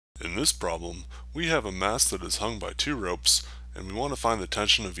In this problem, we have a mast that is hung by two ropes, and we want to find the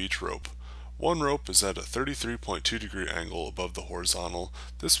tension of each rope. One rope is at a 33.2 degree angle above the horizontal.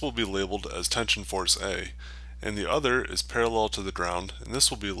 This will be labeled as tension force A, and the other is parallel to the ground, and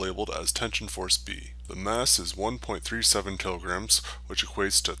this will be labeled as tension force B. The mass is 1.37 kilograms, which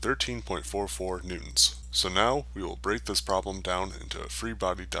equates to 13.44 newtons. So now we will break this problem down into a free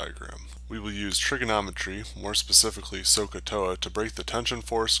body diagram. We will use trigonometry, more specifically SOHCAHTOA, to break the tension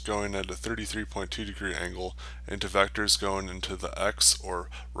force going at a 33.2 degree angle into vectors going into the x or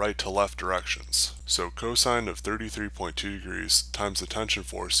right to left directions. So cosine of 33.2 degrees times the tension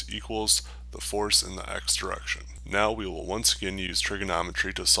force equals the force in the x direction. Now we will once again use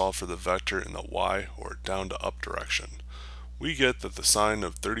trigonometry to solve for the vector in the y or down to up direction. We get that the sine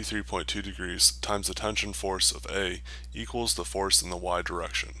of 33.2 degrees times the tension force of A equals the force in the y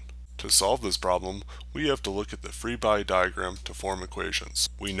direction. To solve this problem, we have to look at the free body diagram to form equations.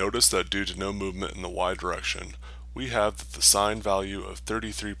 We notice that due to no movement in the y direction, we have that the sine value of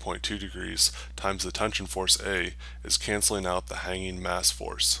 33.2 degrees times the tension force A is canceling out the hanging mass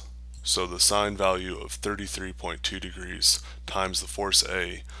force. So the sine value of 33.2 degrees times the force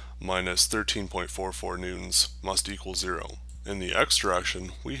A minus 13.44 newtons must equal 0. In the x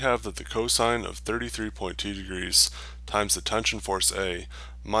direction, we have that the cosine of 33.2 degrees times the tension force A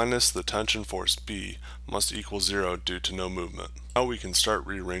minus the tension force B must equal 0 due to no movement. Now we can start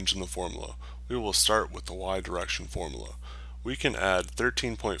rearranging the formula. We will start with the y direction formula. We can add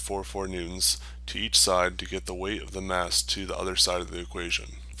 13.44 newtons to each side to get the weight of the mass to the other side of the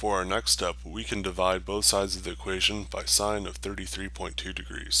equation. For our next step, we can divide both sides of the equation by sine of 33.2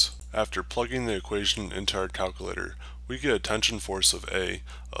 degrees. After plugging the equation into our calculator, we get a tension force of A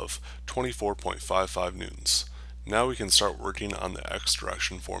of 24.55 newtons. Now we can start working on the x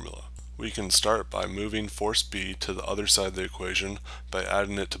direction formula. We can start by moving force B to the other side of the equation by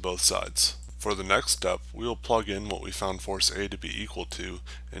adding it to both sides. For the next step, we will plug in what we found force A to be equal to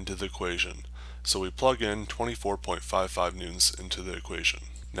into the equation. So we plug in 24.55 newtons into the equation.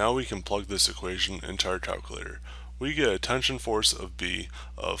 Now we can plug this equation into our calculator. We get a tension force of B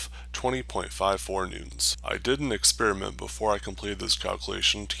of 20.54 newtons. I did an experiment before I completed this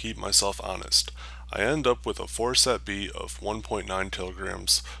calculation to keep myself honest. I end up with a force at B of 1.9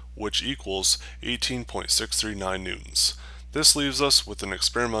 kilograms, which equals 18.639 newtons. This leaves us with an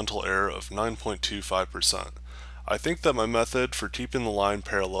experimental error of 9.25%. I think that my method for keeping the line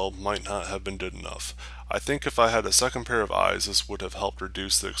parallel might not have been good enough. I think if I had a second pair of eyes, this would have helped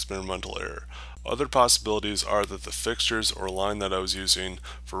reduce the experimental error. Other possibilities are that the fixtures or line that I was using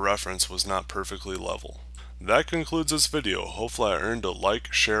for reference was not perfectly level. That concludes this video. Hopefully I earned a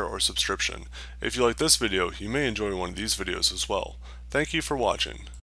like, share, or subscription. If you like this video, you may enjoy one of these videos as well. Thank you for watching.